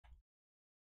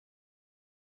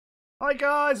Hi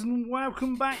guys, and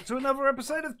welcome back to another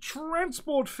episode of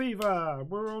Transport Fever.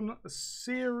 We're on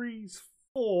Series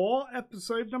 4,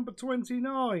 episode number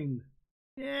 29.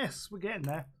 Yes, we're getting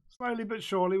there. Slowly but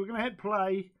surely. We're going to hit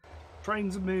play.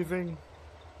 Trains are moving.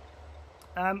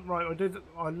 Right,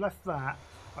 I left that.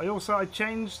 I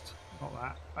changed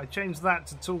that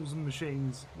to tools and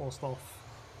machines whilst off.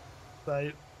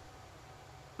 So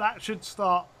that should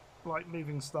start like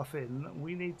moving stuff in.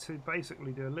 We need to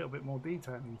basically do a little bit more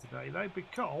detailing today though,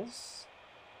 because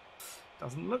it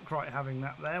doesn't look right having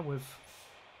that there with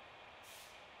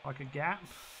like a gap.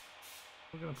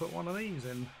 We're going to put one of these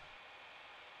in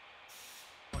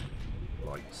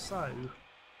like so.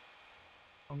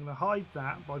 I'm going to hide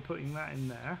that by putting that in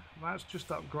there. That's just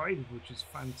upgraded, which is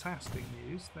fantastic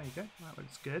news. There you go, that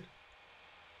looks good.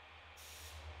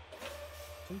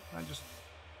 See,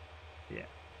 yeah,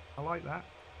 I like that.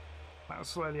 That'll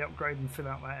slowly upgrade and fill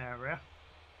out that area.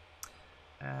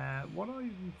 What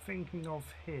I'm thinking of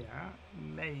here,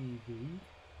 maybe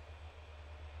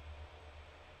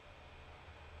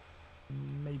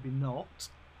not.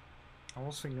 I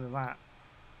was thinking of that.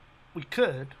 We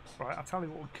could, right, I'll tell you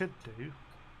what we could do.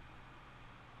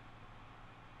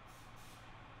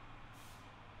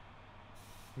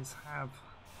 Is have,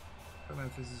 I don't know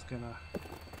if this is gonna,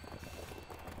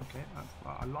 okay,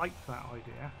 I like that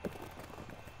idea.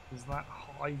 Because that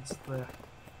hides the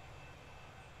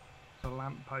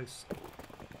lamppost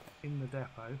in the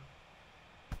depot.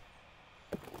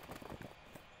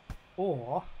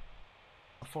 Or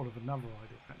I thought of another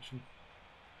idea actually.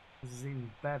 This is an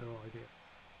even better idea.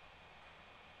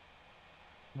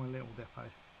 My little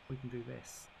depot. We can do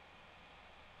this.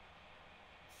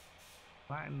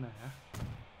 That in there.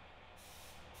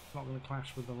 It's not going to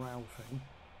clash with the rail thing.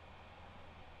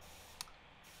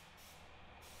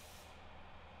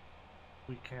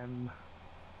 We're going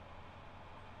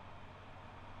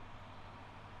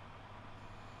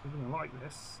to like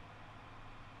this.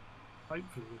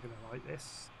 Hopefully we're going to like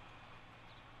this.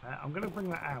 I'm going to bring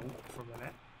that out for a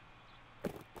minute.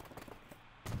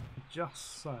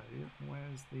 Just so,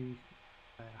 where's the,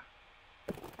 there.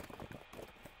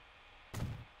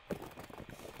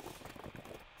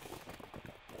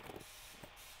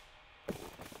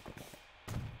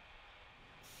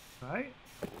 Right.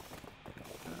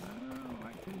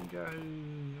 Go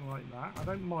like that. I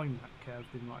don't mind that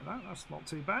curved in like that. That's not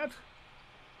too bad.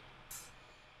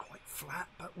 Quite flat,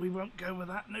 but we won't go with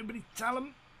that. Nobody tell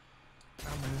them.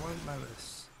 And they won't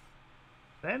notice.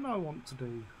 Then I want to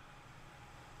do...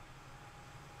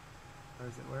 Where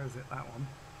is it? Where is it? That one.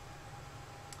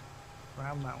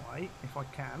 Round that way, if I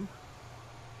can.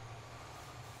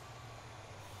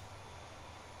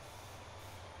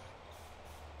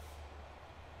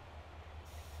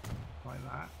 Like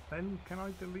that. Then can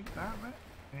I delete that bit?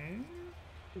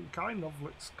 It kind of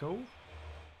looks cool.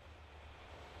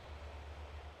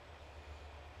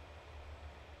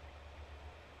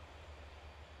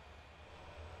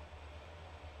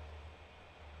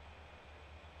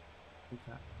 Like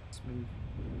that. Smooth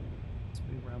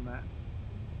around that.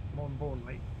 More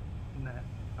importantly, in there,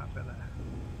 that bit there.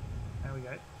 There we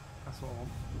go. That's what I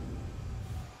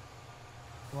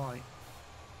want. Right.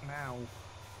 Now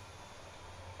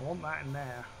I want that in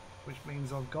there, which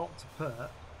means I've got to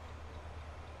put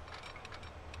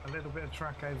a little bit of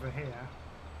track over here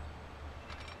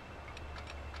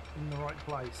in the right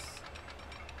place.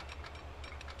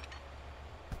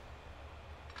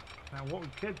 Now what we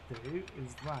could do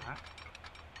is that,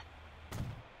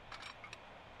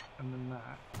 and then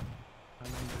that,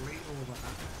 and then delete all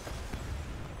that,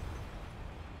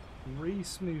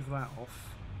 re-smooth that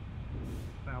off.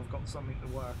 Now I've got something to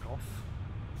work off.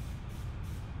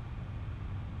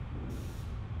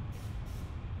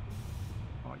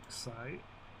 Like so.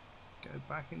 Go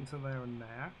back into there and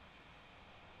there.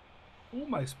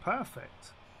 Almost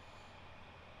perfect.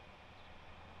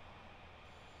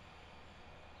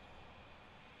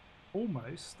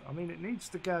 Almost. I mean, it needs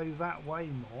to go that way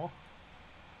more.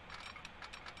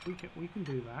 We can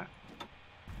do that.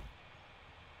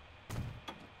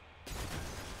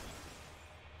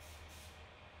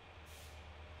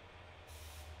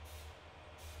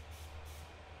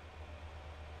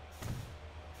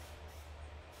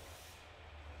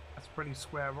 Pretty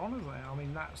square on, isn't it? I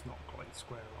mean, that's not quite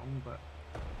square on, but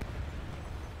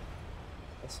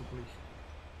possibly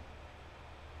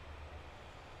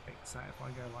fix that if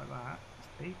I go like that.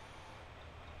 See?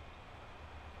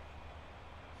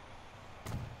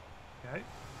 Okay.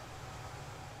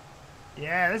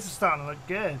 Yeah, this is starting to look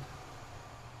good.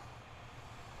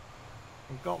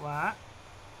 We've got that.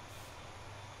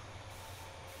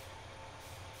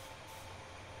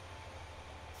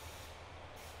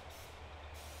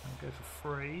 go for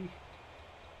 3.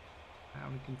 How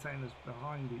many containers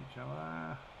behind each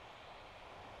other?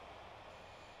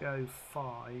 Go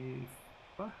 5.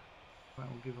 That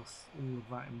will give us all of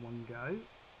that in one go.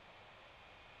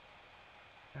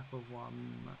 Gap of 1,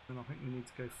 and I think we need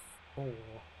to go 4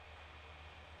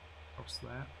 across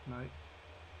there. No,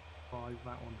 5,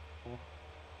 that one, 4.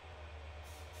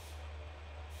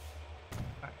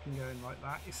 That can go in like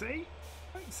that, you see?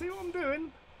 You see what I'm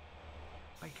doing?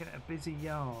 Making it a busy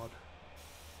yard.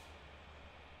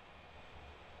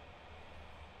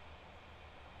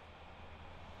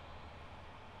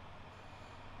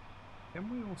 Can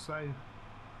we also a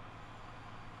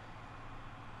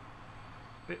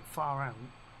bit far out?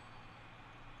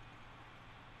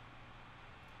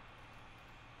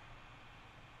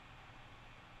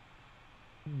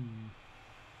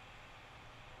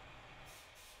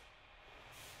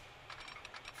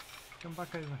 Come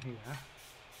back over here.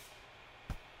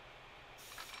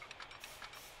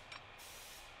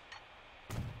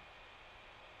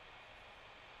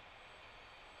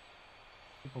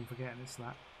 Keep on forgetting it's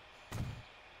that.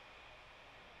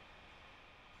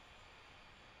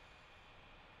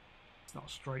 It's not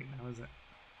straight now, is it?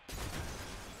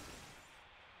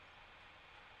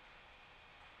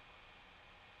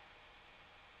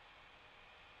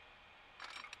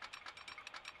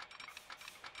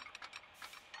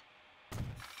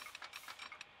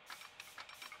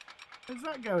 Where's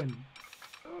that going?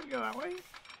 I don't want to go that way.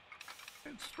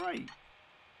 It's straight.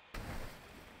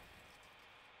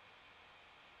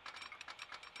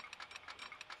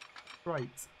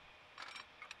 Straight.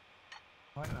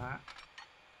 Like that.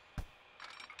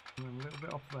 And then a little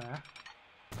bit off there.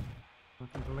 I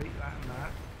can delete that and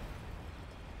that.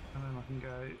 And then I can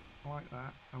go like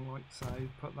that and like so,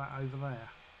 put that over there.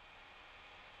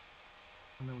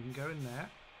 And then we can go in there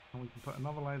and we can put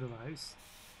another load of those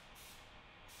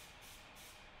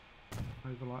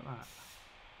over like that.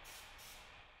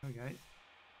 Okay,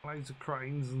 loads of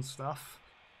cranes and stuff,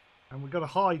 and we've got to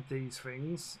hide these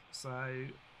things. So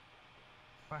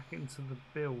back into the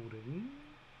buildings,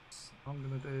 I'm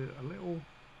going to do a little.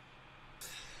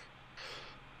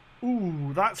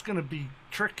 Ooh, that's going to be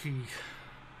tricky.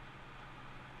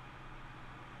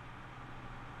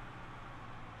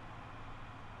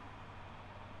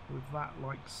 With that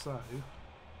like so.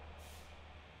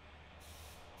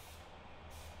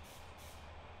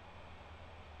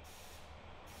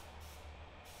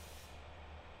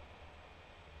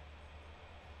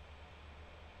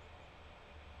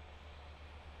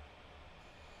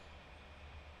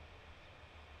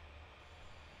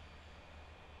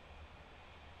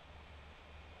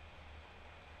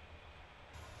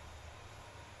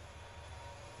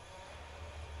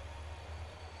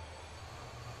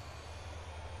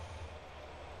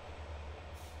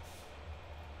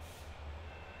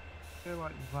 Go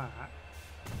like that.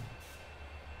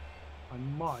 I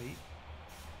might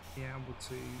be able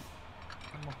to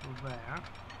come off of there.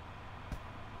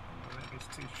 Oh, maybe it's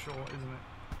too short, isn't it?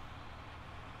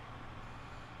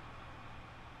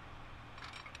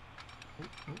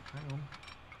 Oh, hang on.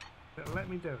 It'll let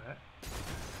me do it.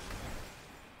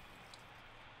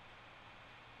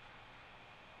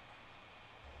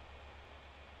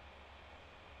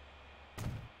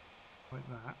 Like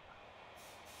that.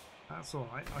 That's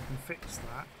alright, I can fix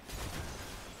that.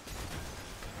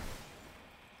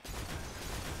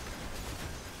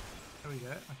 There we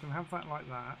go, I can have that like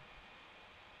that.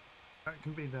 That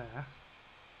can be there.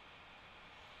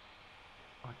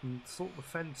 I can sort the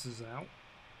fences out.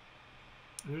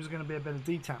 There is going to be a bit of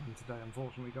detailing today,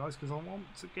 unfortunately, guys, because I want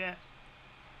to get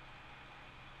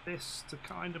this to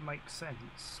kind of make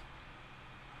sense.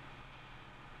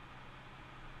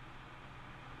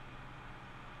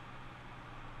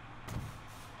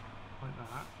 Like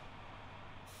that.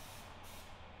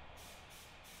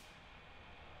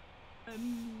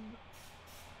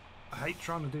 I hate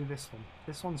trying to do this one.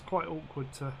 This one's quite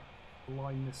awkward to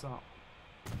line this up,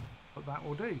 but that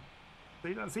will do.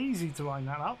 See, that's easy to line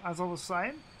that up, as I was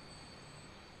saying.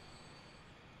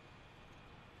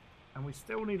 And we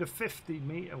still need a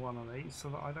 50-metre one of these so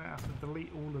that I don't have to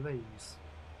delete all of these.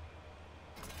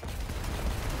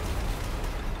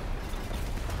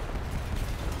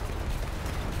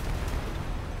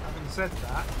 Having said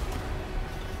that,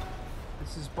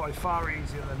 this is by far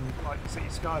easier than like City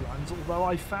Skylines, although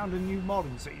I found a new mod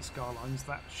in City Skylines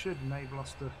that should enable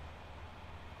us to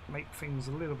make things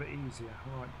a little bit easier.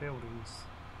 Right, buildings.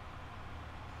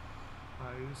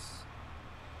 Those.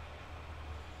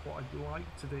 What I'd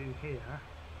like to do here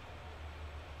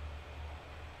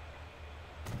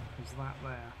is that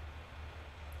there.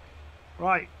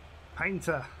 Right,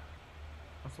 painter.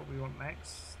 That's what we want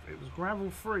next. It was gravel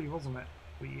free, wasn't it?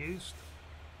 we used.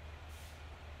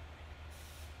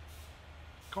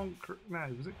 Concrete, no,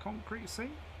 was it concrete sea?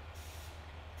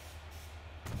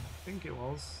 I think it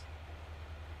was.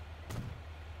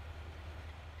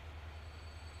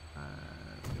 We're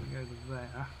going to go to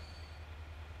there.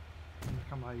 And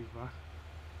come over.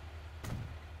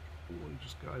 We'll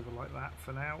just go over like that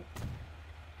for now.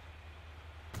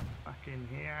 Back in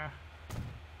here.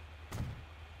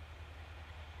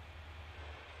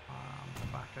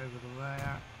 Back over to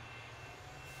there.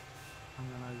 And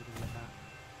then over to there.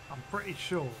 I'm pretty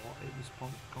sure it was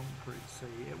concrete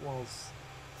sea. It was.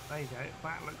 There you go.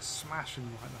 That looks smashing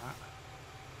like that.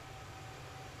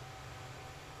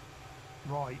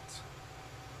 Right.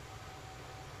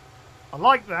 I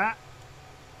like that.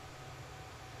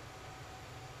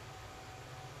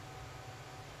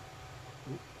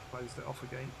 Ooh, closed it off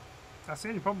again. That's the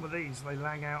only problem with these. They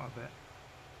lag out a bit.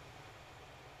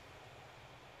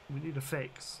 We need a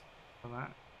fix for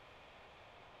that.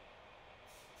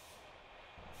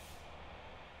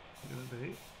 What are we going to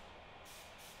do?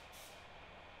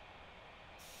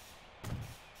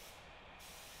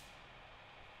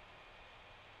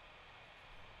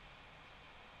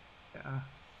 Yeah.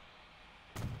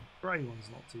 Grey one's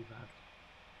not too bad.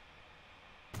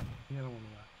 The other one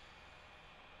there.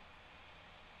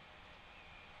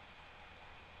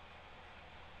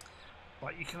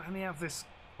 Like, you can only have this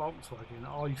Volkswagen,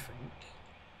 I think,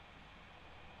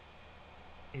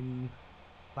 in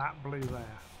that blue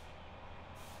there.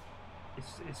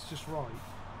 It's just right.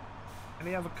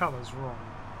 Any other colours wrong.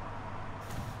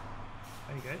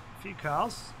 There you go. A few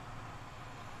cars.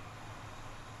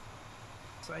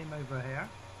 Same over here.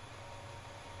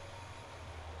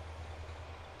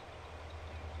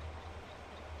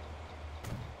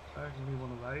 Burgundy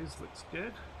one of those looks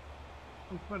good.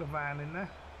 We'll put a van in there.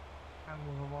 And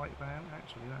with a white van.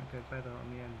 Actually, that'll go better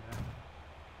on the end there.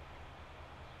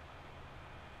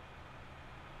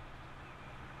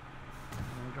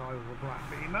 And a guy with a black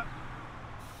Beamer.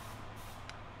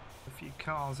 A few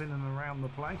cars in and around the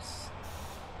place.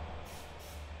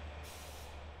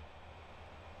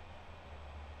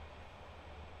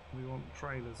 We want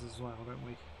trailers as well, don't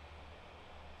we?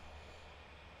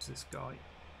 It's this guy.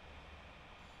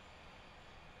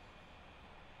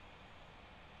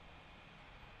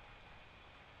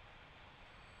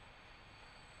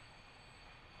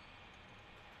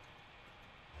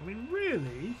 I mean,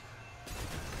 really?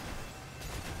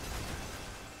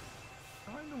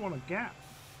 I kind of want a gap.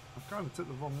 I kind of took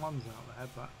the wrong ones out there,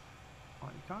 but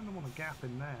like, you kind of want a gap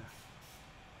in there.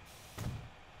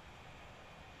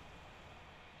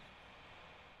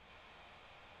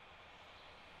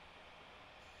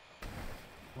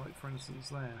 Like, for instance,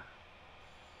 there.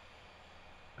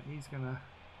 He's going to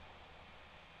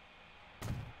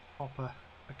pop a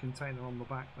container on the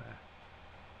back there.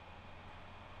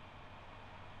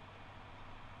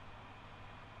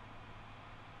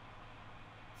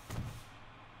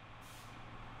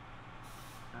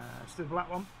 Let's do the black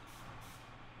one.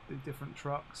 Do different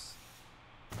trucks.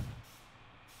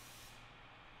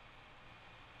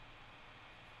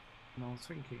 And I was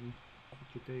thinking what we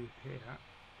could do here.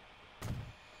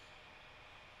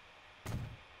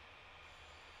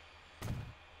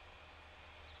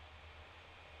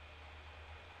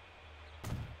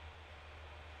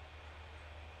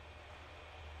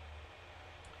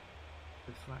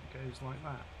 If that goes like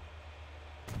that.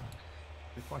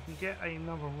 If I can get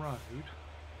another road.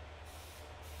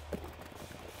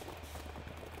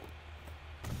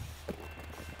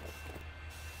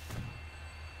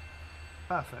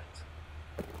 Perfect.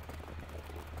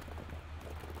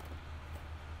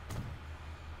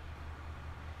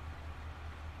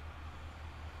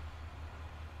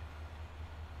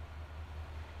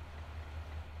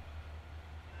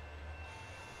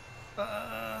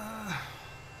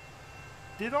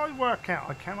 Did I work out?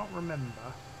 I cannot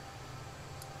remember.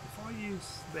 If I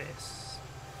use this.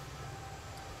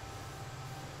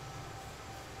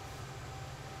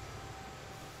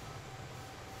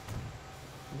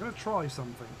 I'm going to try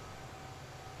something.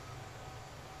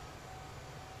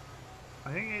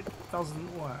 I think it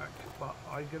doesn't work, but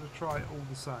I'm going to try it all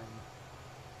the same.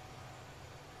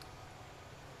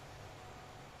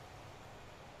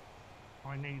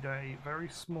 I need a very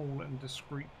small and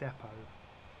discreet depot.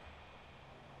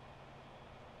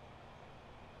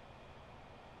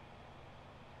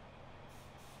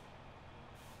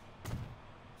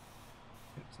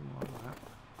 Something like that.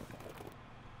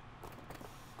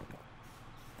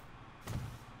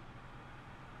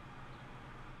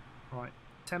 Right,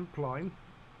 temp line.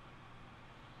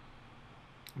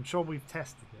 I'm sure we've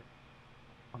tested it.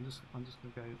 I'm just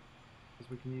gonna go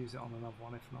because we can use it on another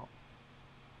one if not.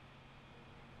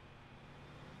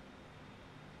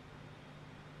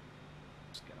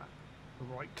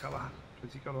 the right colour,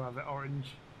 because you've got to have it orange.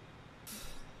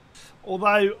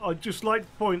 Although, I'd just like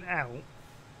to point out,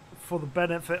 for the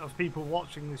benefit of people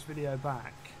watching this video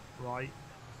back, right,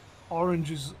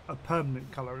 orange is a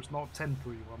permanent colour, it's not a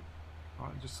temporary one.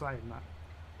 Right, I'm just saying that,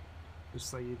 just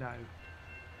so you know.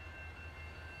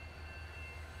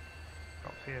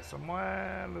 Up here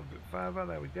somewhere, a little bit further,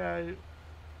 there we go.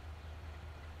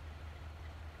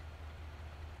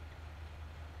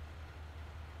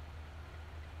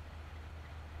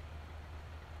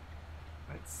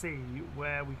 Let's see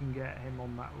where we can get him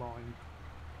on that line.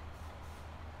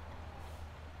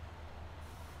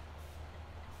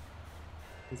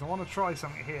 Because I want to try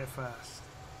something here first.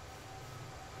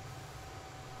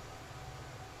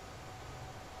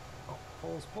 Oh,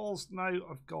 pause, pause. No,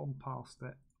 I've gone past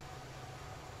it.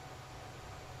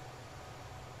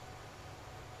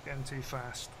 Getting too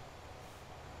fast.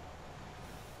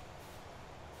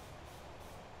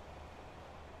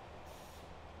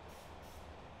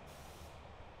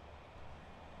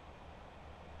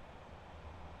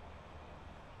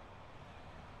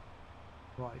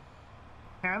 Right.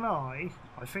 Can I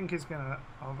think it's gonna,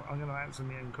 I'm gonna answer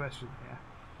my own question here.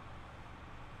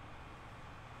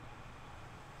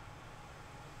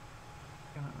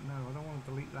 No, I don't want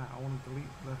to delete that. I want to delete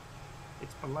the,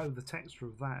 it's below the texture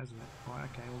of that, isn't it? Right,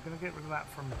 okay, we're going to get rid of that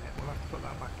for a minute. We'll have to put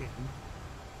that back in.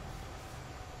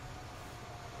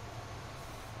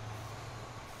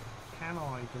 Can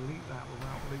I delete that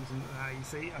without losing that? You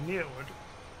see, I knew it would.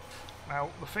 Now,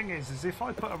 the thing is if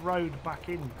I put a road back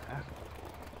in there,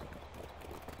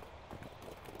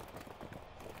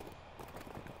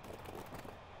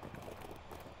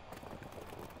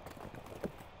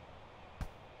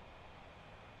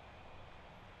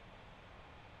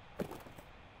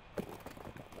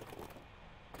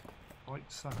 like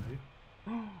so.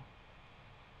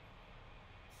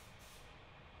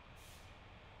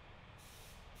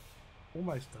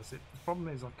 Almost does it. The problem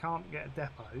is I can't get a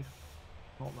depot,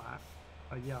 not that,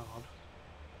 a yard,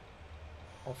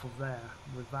 off of there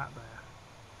with that there.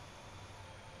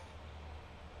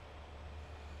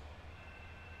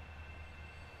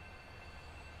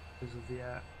 Because of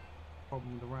the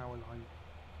problem with the railway line.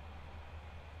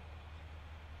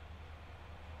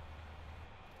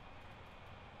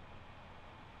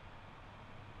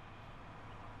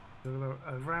 There's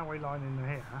a railway line in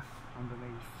here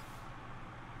underneath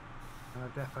and a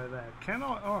depot there. Can I?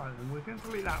 Alright then, we're going to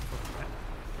delete that for a bit.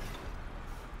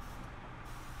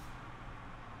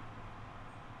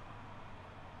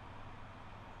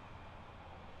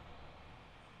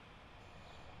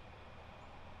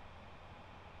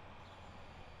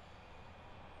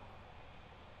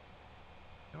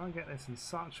 Can I get this in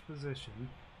such a position?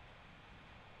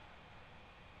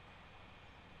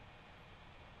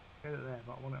 Get it there,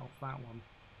 but I want it off that one.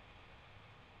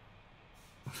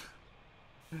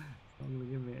 It's not going to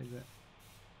give me it, is it?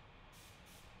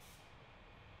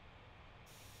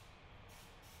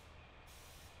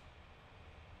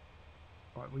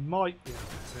 Right, we might be able to.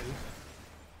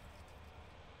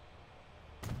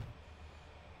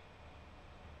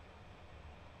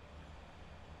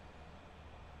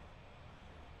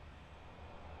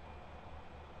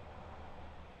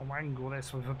 I'll angle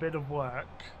this with a bit of work.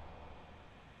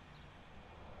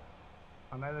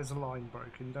 I know there's a line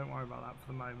broken, don't worry about that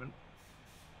for the moment.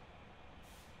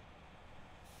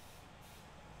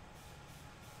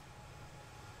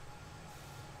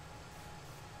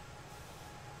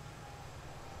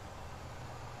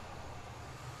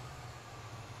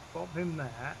 Pop him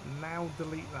there, now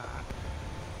delete that.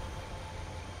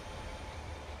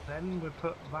 Then we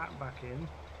put that back in.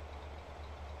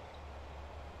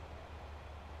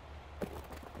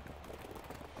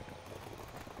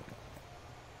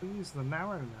 We use the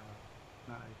narrow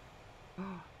now. No.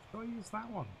 Do I use that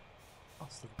one?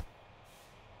 Bastard.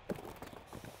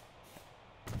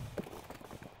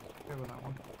 Go with that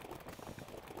one.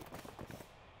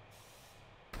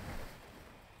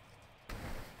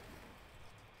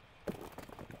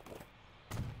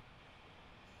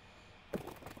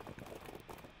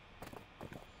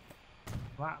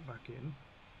 That back in.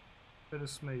 Bit of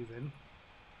smoothing.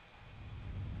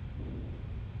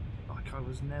 Like I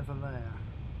was never there.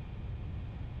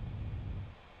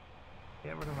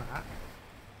 Get rid of that.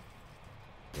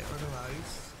 Get rid of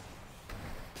those.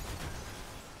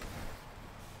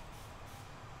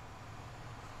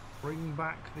 Bring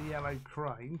back the yellow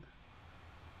crane.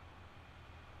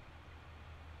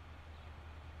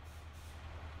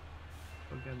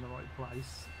 Put it in the right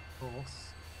place, of course.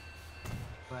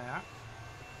 There.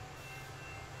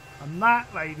 And that,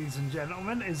 ladies and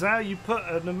gentlemen, is how you put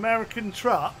an American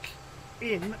truck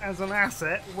in as an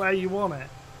asset where you want it.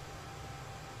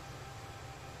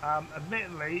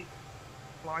 Admittedly,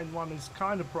 line 1 is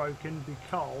kind of broken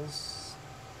because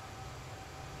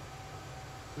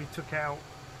we took out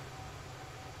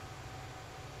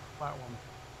that one.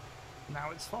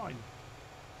 Now it's fine.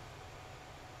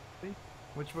 See?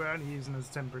 Which we're only using as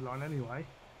a temporary line anyway.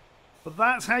 But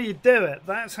that's how you do it.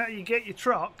 That's how you get your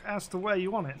truck as to where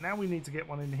you want it. Now we need to get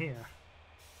one in here.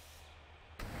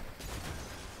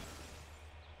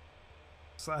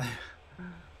 So,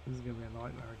 this is going to be a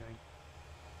nightmare again.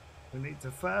 We need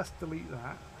to first delete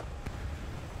that.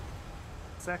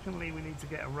 Secondly, we need to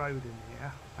get a road in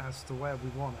here as to where we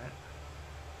want it.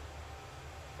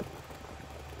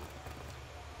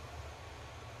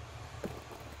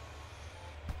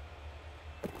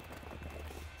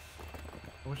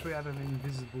 I wish we had an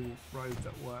invisible road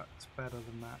that worked better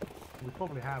than that. We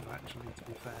probably have, actually, to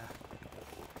be fair.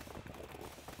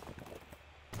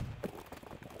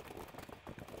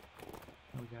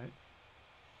 There we go.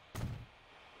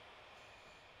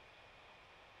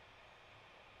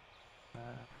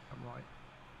 Right.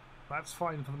 That's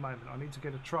fine for the moment. I need to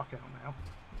get a truck out now.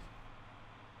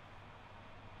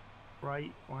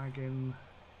 Freight wagon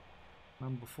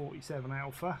number 47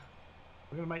 Alpha.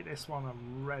 We're going to make this one a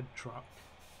red truck.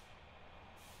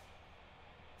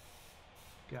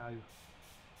 Go.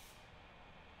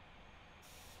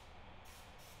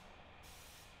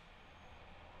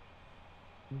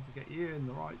 Need to get you in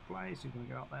the right place. You're going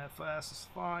to go up there first. It's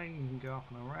fine. You can go up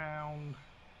and around.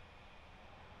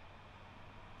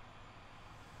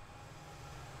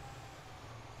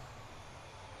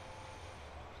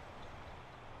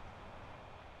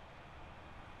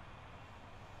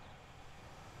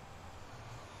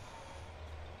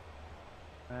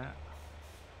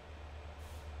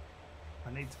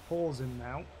 I need to pause him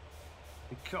now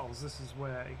because this is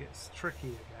where it gets tricky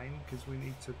again, because we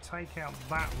need to take out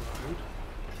that road.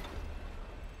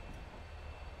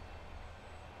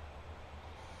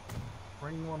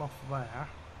 Bring one off there.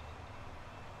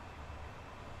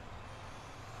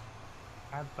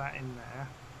 Add that in there.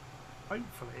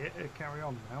 Hopefully it'll carry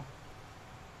on now.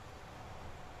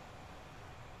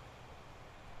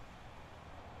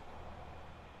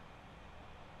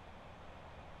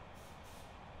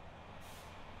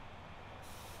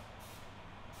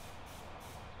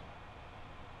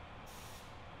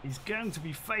 He's going to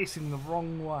be facing the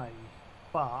wrong way,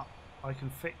 but I can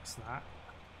fix that.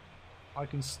 I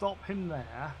can stop him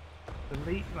there,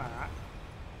 delete that,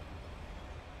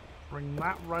 bring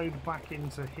that road back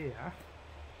into here,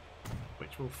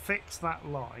 which will fix that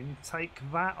line, take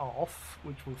that off,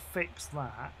 which will fix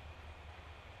that,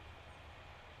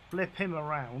 flip him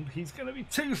around. He's going to be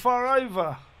too far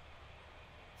over.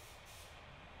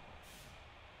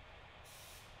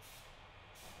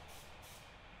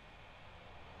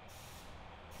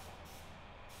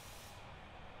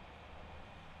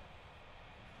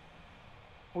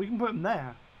 We can put him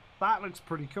there. That looks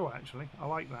pretty cool, actually. I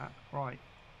like that. Right.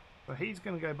 So he's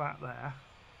going to go back there.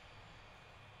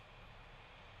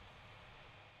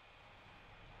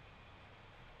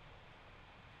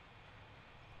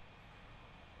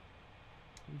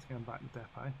 He's going back to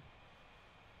depot.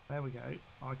 There we go.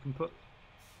 I can put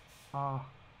our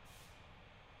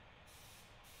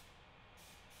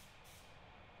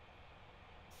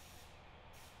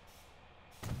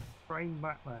frame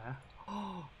back there.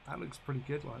 Oh, that looks pretty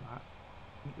good like that.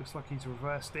 It looks like he's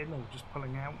reversed in or just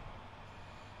pulling out.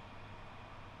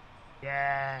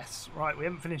 Yes! Right, we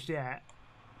haven't finished yet.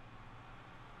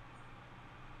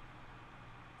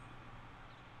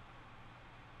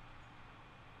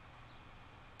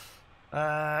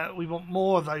 We want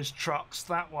more of those trucks.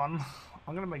 That one.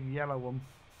 I'm going to make a yellow one.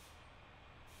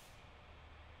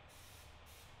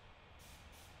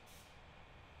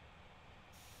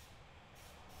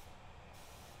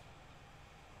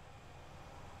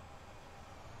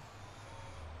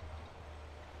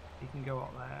 Can go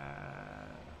up there.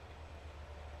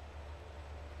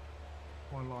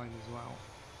 One line as well.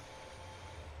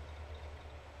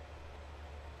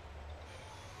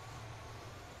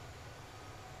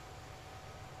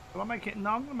 Will I make it?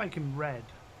 No, I'm going to make him red.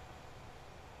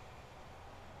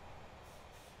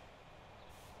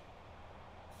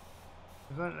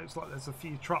 It looks like there's a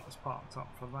few trucks parked up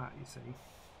for that, you see.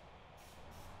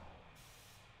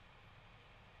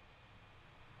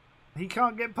 He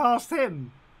can't get past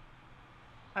him.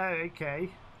 Oh, okay.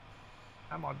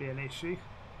 That might be an issue.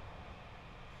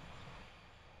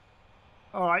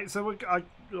 Alright, so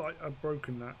I've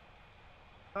broken that.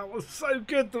 That was so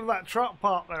good with that truck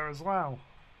part there as well.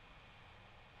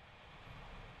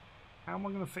 How am I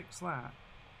going to fix that?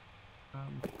 I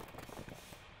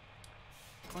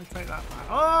take that back.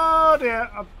 Oh dear!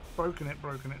 I've broken it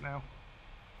now.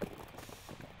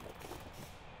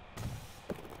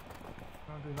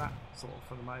 I'll do that sort of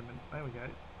for the moment. There we go.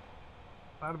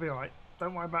 That'll be alright.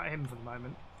 Don't worry about him for the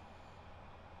moment.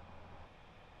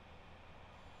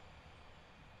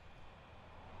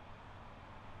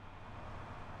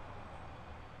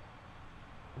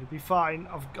 It'll be fine.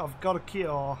 I've got a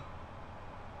cure.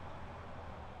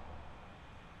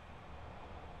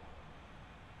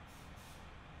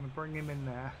 I'm gonna bring him in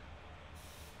there.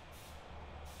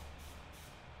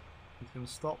 He's gonna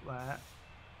stop there.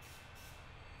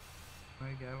 There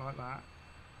you go, like that.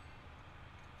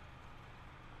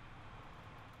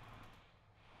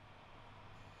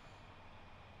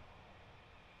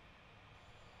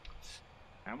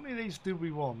 How many of these do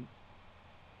we want?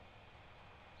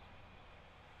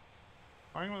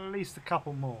 I want at least a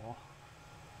couple more.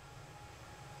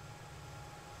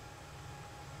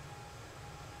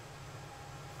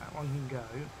 That one can go.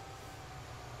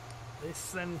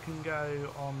 This then can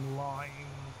go on line,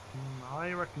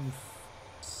 I reckon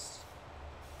 6.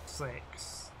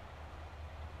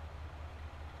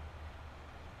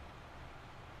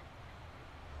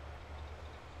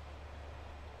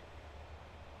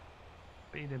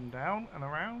 Feed him down and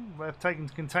around. They've taken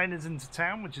containers into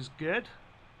town, which is good.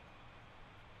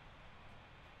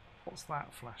 What's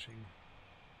that flashing?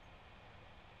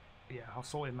 Yeah, I'll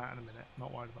sort him out in a minute.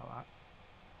 Not worried about that.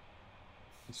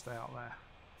 You stay out there.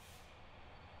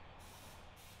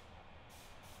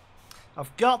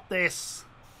 I've got this!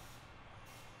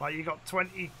 Like, you got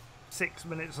 26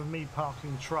 minutes of me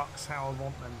parking trucks how I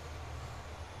want them.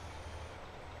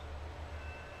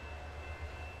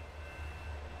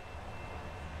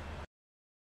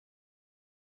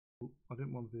 I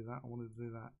didn't want to do that, I wanted to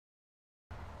do that.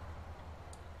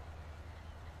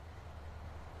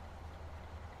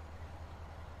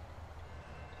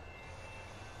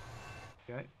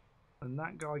 Okay, and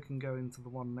that guy can go into the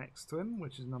one next to him,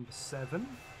 which is number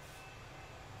 7.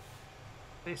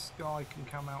 This guy can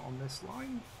come out on this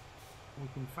line. We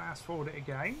can fast forward it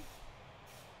again.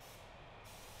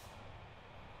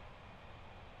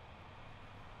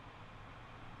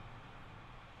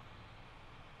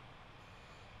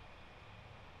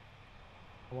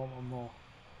 I want one more.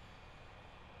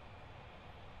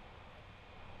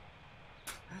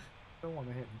 Don't want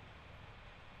to hit him.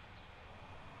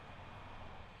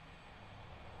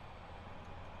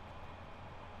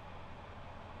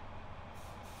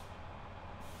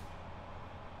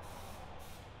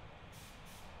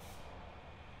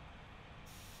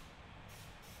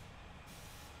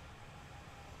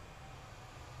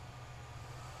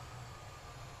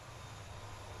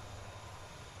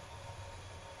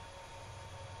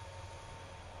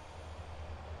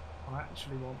 I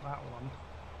actually want that one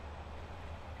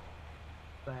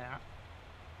there.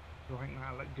 So I think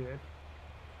that'll look good.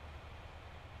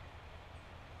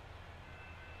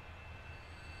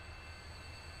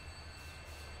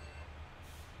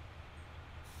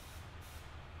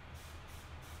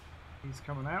 He's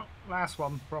coming out. Last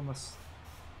one, promise.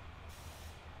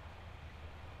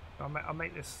 I'll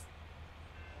make this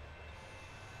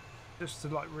just to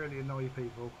like really annoy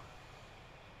people.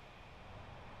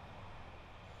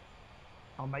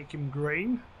 I'll make him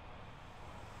green,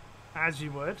 as you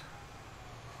would.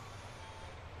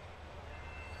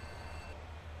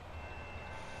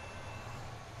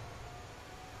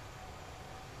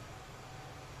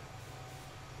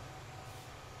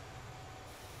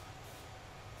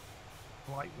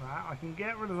 Like that. I can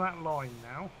get rid of that line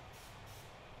now.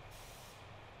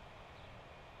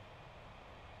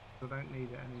 I don't need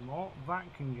it anymore.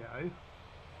 That can go.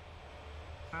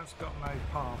 That's got no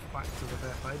path back to the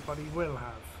depot, but he will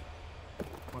have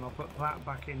when I put that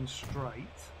back in straight.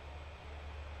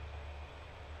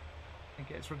 It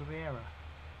gets rid of the error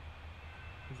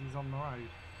because he's on the road.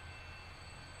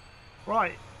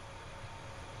 Right,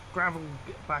 gravel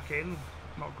get back in,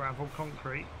 not gravel,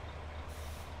 concrete.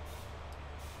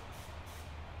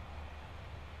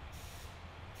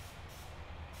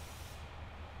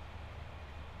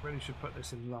 Really should put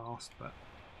this in last, but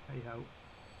hey ho.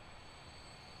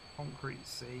 Concrete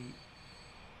C.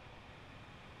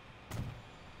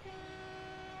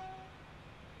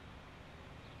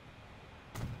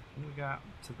 We go up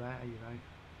to there, you know.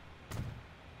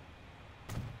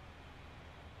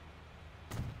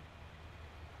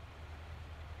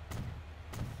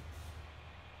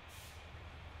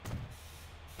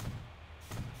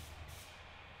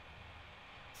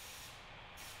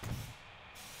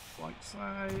 Like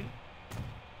so.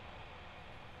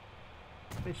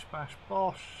 Bish bash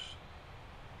bosh.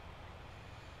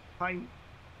 Paint.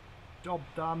 Job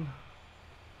done.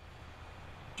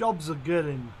 Jobs are good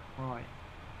in. Right.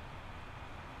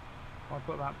 If I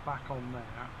put that back on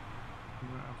there, you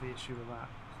won't have the issue with that.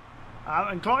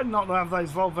 I'm inclined not to have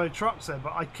those Volvo trucks there,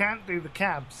 but I can't do the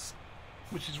cabs,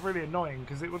 which is really annoying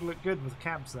because it would look good with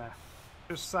cabs there.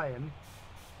 Just saying,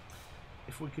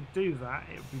 if we could do that,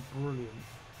 it would be brilliant.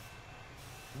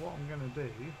 What I'm going to do...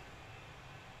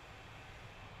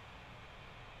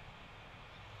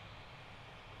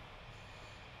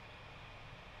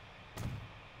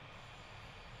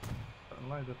 put a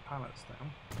load of pallets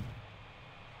down.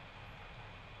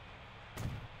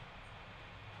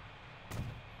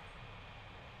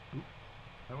 Oop.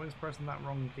 I was pressing that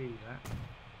wrong key there.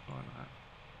 Like that.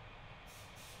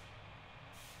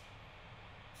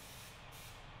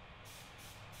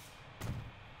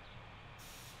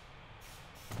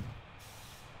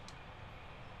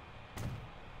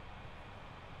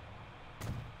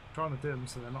 Trying to do them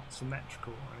so they're not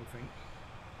symmetrical or anything.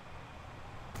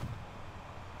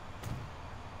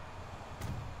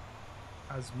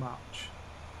 As much.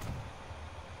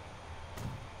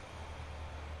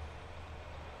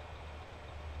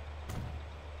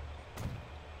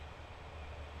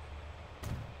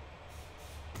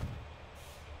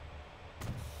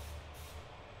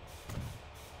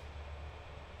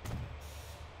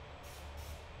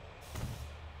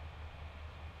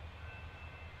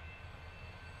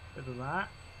 Bit of that.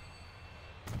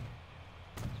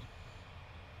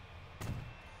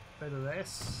 Bit of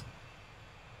this.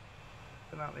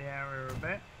 Fill out the area a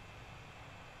bit.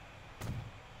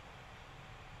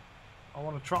 I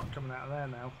want a truck coming out of there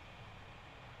now.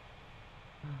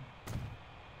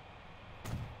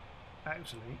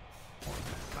 Actually,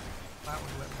 that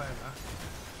would look better.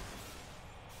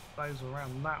 Those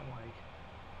around that way.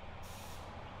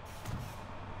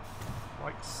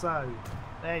 Like so.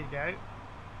 There you go.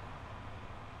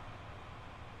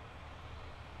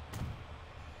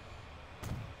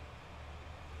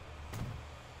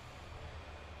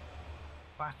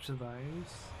 Batch of those.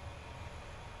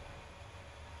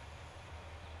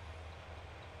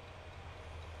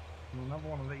 And another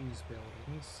one of these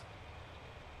buildings.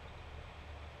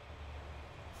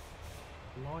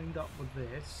 Lined up with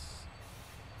this.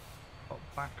 Got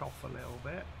back off a little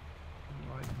bit.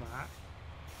 Like that.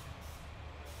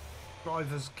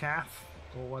 Driver's calf,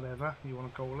 or whatever you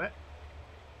want to call it.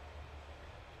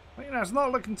 But you know, it's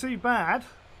not looking too bad.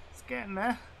 It's getting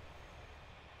there.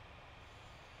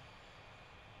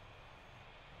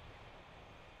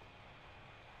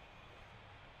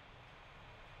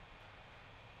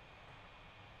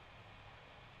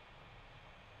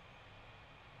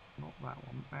 Not that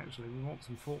one. Actually, we want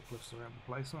some forklifts around the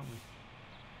place, don't we?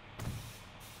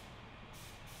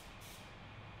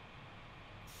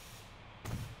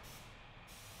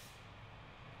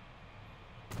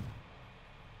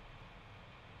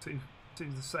 To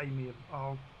the same.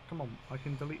 Oh, come on! I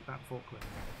can delete that forklift.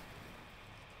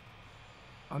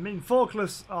 I mean,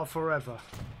 forklifts are forever,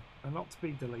 and not to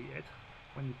be deleted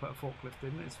when you put a forklift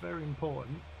in. It's very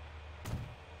important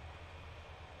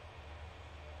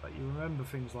that you remember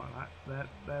things like that.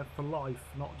 They're for life,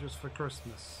 not just for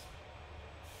Christmas.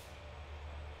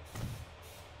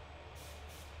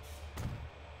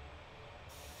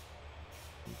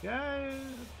 There we go.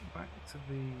 Back to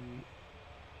the.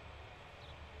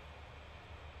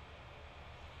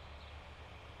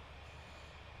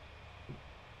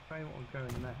 What will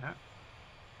go in there.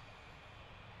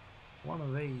 One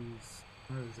of these.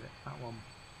 Where is it? That one.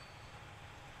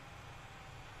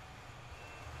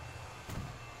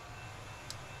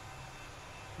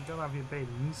 You don't have your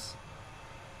bins.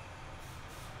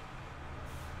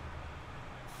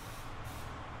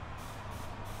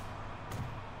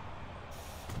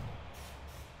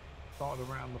 Dotted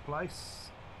around the place.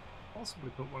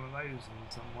 Possibly put one of those in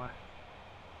somewhere.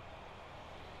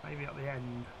 Maybe at the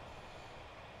end.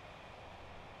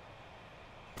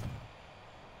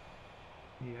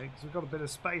 Yeah, because we've got a bit of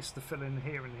space to fill in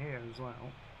here and here as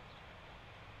well.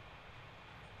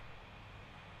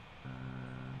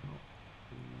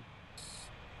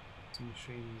 Some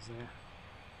machines there.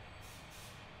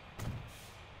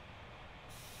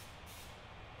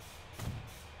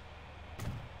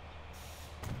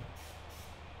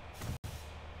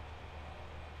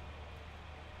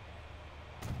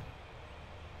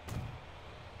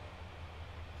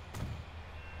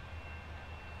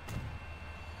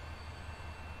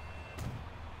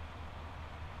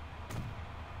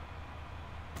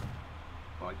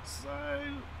 Like so.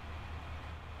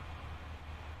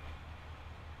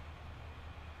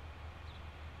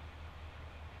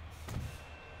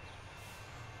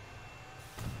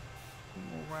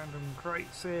 More random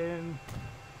crates in.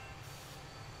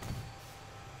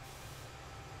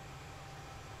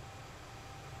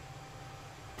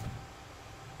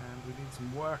 And we need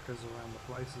some workers around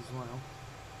the place as well.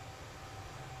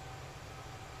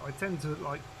 I tend to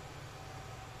like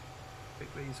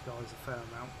pick these guys a fair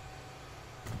amount.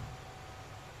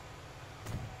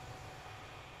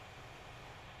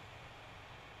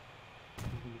 I'm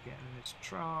going to get in this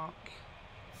truck.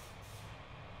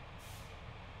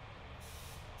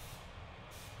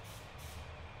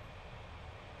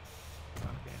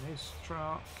 I'm getting this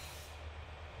truck.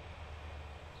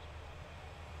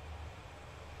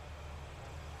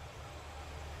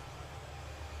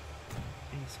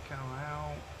 These come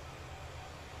out.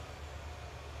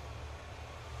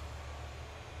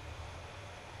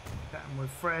 Get him with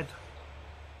Fred.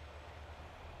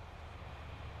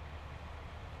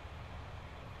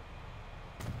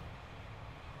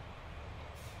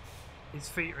 His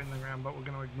feet are in the ground, but we're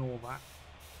going to ignore that.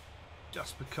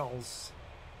 Just because.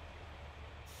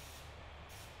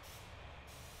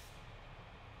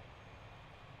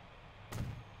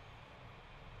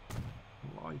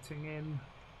 Lighting in.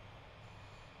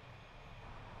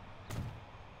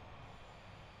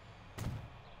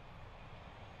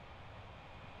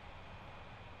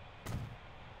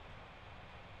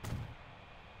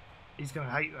 He's going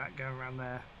to hate that going around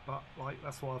there, but like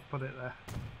that's why I've put it there.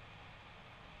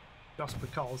 Just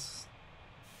because,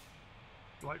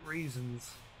 like,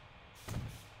 reasons.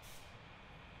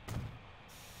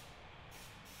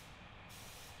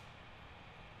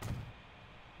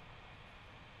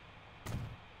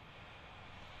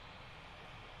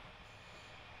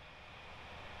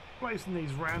 Placing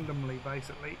these randomly,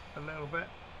 basically, a little bit,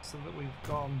 so that we've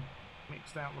gone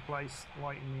mixed out the place,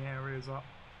 lighting the areas up.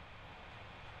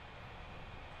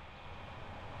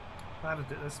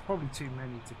 There's probably too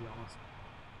many, to be honest.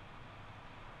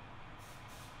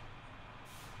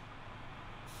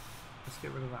 Let's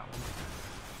get rid of that one.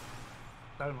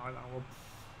 Don't like that one.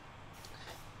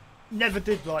 Never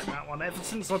did like that one. Ever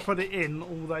since I put it in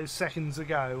all those seconds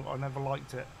ago, I never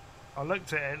liked it. I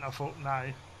looked at it and I thought,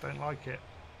 no, don't like it.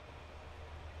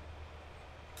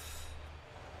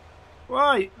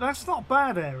 Right, that's not a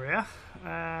bad area.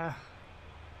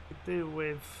 Could do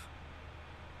with...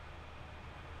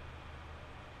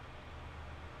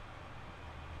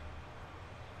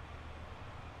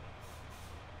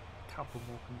 couple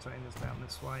more containers down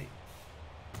this way.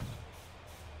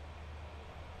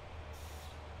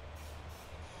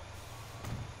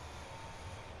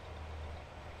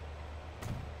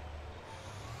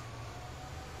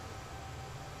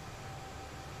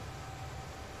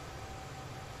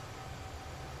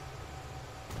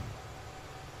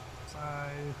 So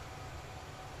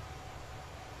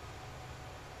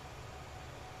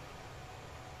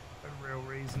no real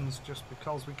reasons, just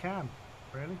because we can,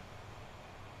 really.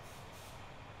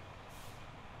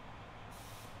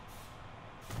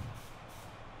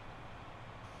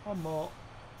 One more.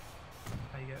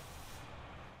 There you go.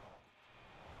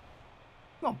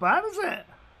 Not bad, is it?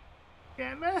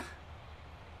 Getting there.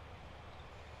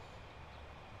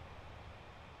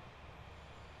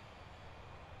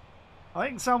 I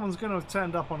think someone's going to have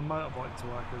turned up on a motorbike to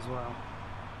work as well.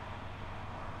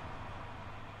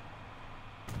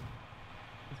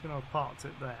 He's going to have parked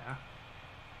it there.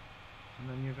 And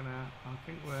then you're going to... I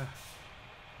think we're...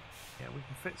 Yeah, we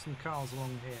can fit some cars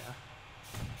along here.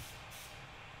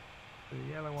 The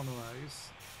yellow one of those.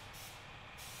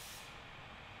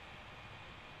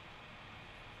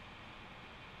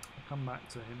 I'll come back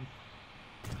to him.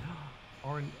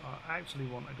 Orange. I actually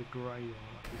wanted a grey one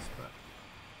of these, but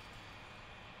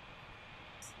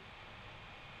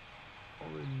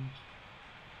orange.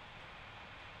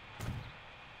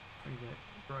 There you go,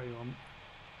 grey one.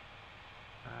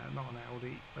 Not an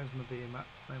Audi. Where's my Beamer?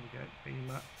 There we go,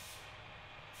 Beamer.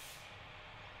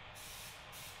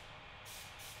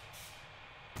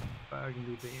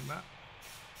 Burgundy Beamer.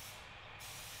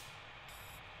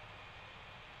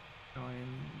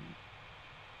 Going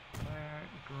there,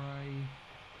 grey.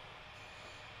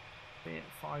 Fiat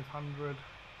 500.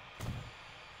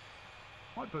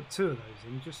 Might put two of those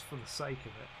in just for the sake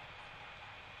of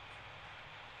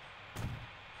it.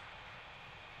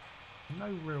 No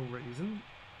real reason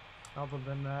other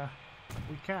than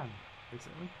we can,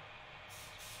 basically.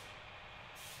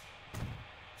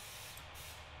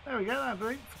 There we go, that'll do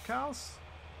it for cars.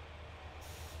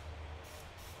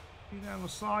 See down the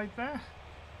side there.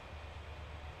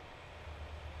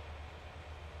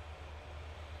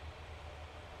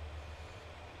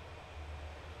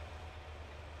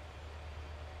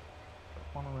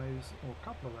 One of those, or a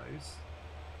couple of those.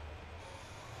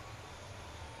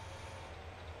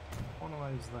 One of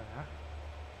those there.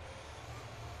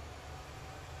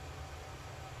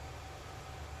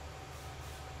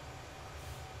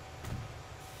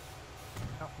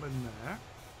 Couple in there.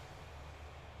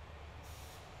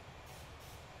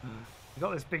 We've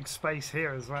got this big space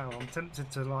here as well. I'm tempted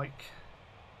to like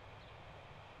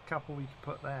a couple we could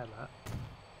put there, look.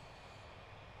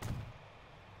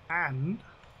 And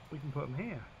we can put them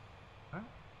here. Huh?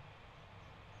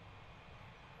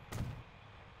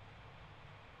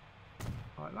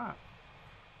 Like that.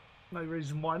 No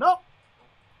reason why not.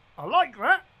 I like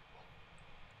that.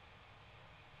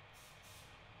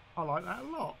 I like that a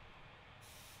lot.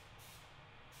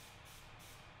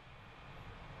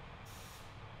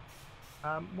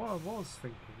 What I was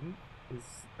thinking is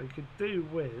they could do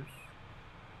with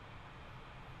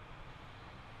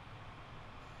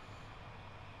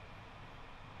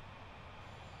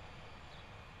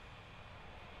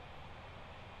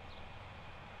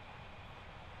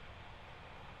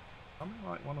something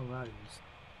like one of those.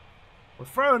 We'll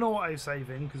throw an autosave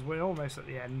in because we're almost at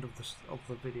the end of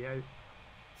the video.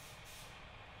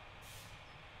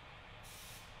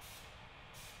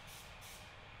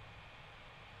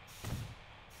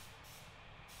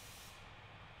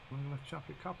 I'm going to chuck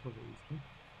a couple of these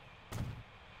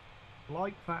in.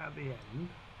 Like that at the end.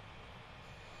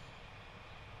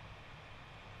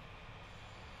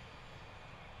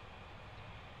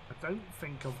 I don't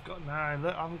think I've got, no,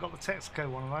 look, I haven't got the Texaco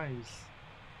one of those.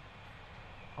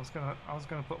 I was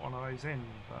gonna put one of those in,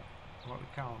 but well, we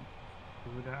can't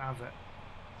because we don't have it.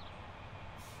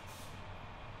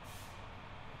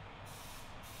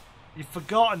 You've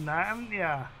forgotten that, haven't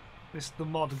you? This is the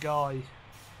mod guy.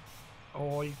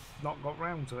 Or you've not got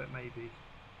round to it, maybe.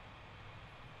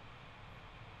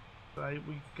 So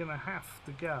we're gonna have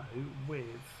to go with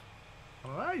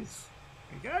one of those.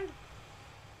 There you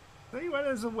go. See, where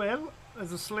there's a will,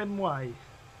 there's a slim way.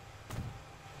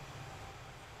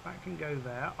 That can go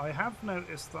there. I have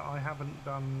noticed that I haven't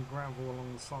done gravel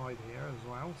along the side here as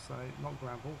well. So, not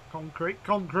gravel, concrete.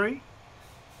 Concrete!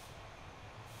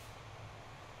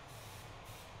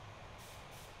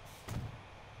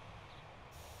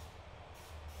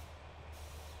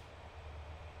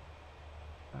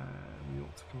 We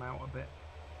ought to come out a bit,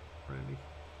 really.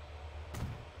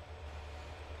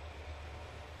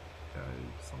 Go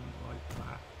something like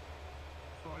that.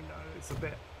 Oh, I know, it's a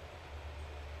bit...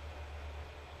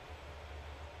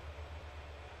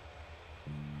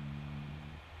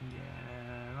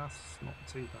 Yeah, that's not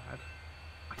too bad.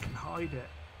 I can hide it.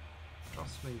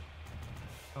 Trust me.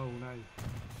 Oh no. I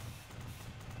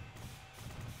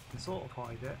can sort of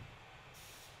hide it.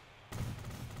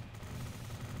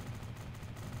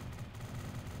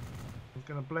 I'm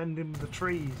going to blend in with the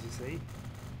trees, you see.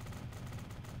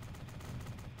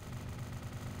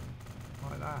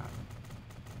 Like that.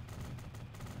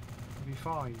 It'll be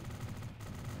fine.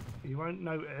 You won't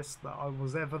notice that I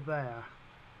was ever there.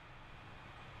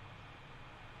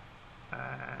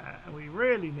 We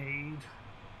really need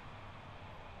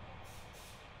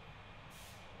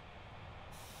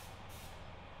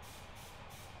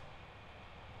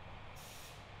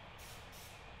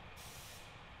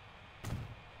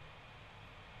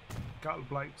a couple of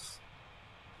blokes.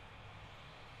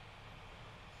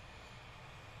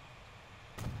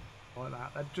 Like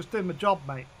that. They're just doing my job,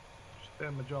 mate. Just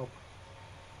doing my job.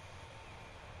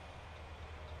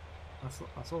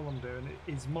 That's all I'm doing.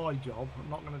 It is my job. I'm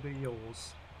not going to do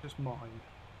yours. Just mine.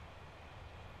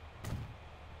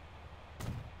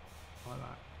 Like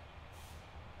that.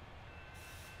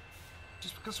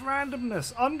 Just because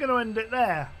randomness. I'm going to end it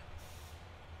there.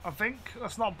 I think.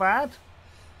 That's not bad.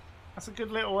 That's a good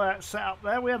little setup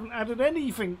there. We haven't added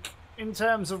anything in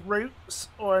terms of routes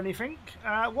or anything.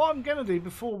 What I'm going to do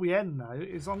before we end, though,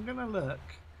 is I'm going to look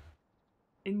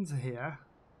into here.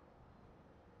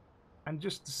 And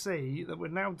just to see that we're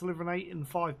now delivering 8 and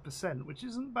 5%, which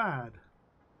isn't bad.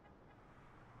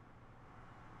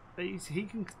 He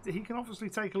can obviously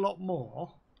take a lot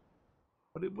more,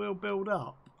 but it will build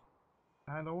up.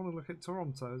 And I want to look at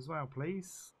Toronto as well,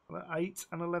 please. 8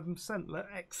 and 11%.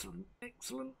 Excellent,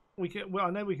 excellent. Well,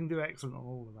 I know we can do excellent on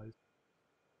all of those.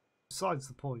 Besides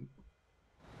the point.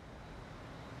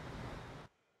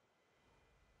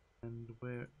 And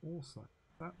we're also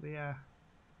at the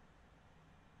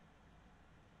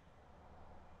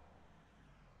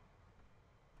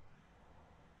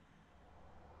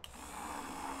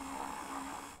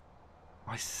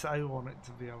I so want it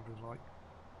to be able to, like,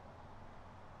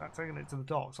 that taking it to the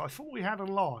docks. I thought we had a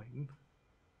line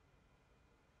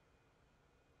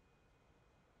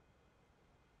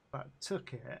that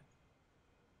took it.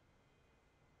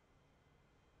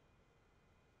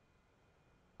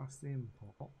 That's the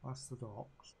import, that's the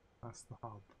docks, that's the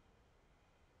hub.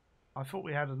 I thought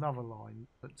we had another line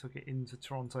that took it into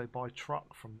Toronto by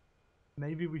truck from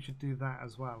Maybe we should do that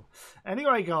as well.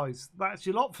 Anyway, guys, that's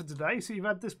your lot for today. So you've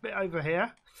had this bit over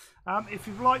here. If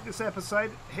you've liked this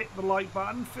episode, hit the like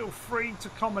button. Feel free to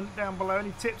comment down below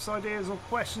any tips, ideas or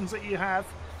questions that you have.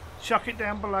 Chuck it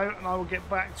down below and I will get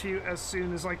back to you as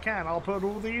soon as I can. I'll put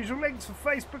all the usual links for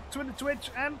Facebook, Twitter,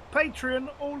 Twitch and Patreon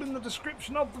all in the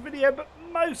description of the video. But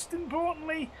most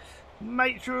importantly,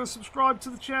 make sure to subscribe to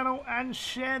the channel and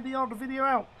share the odd video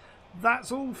out.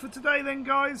 That's all for today then,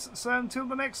 guys. So until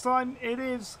the next time, it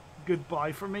is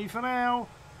goodbye from me for now.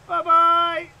 Bye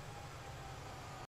bye.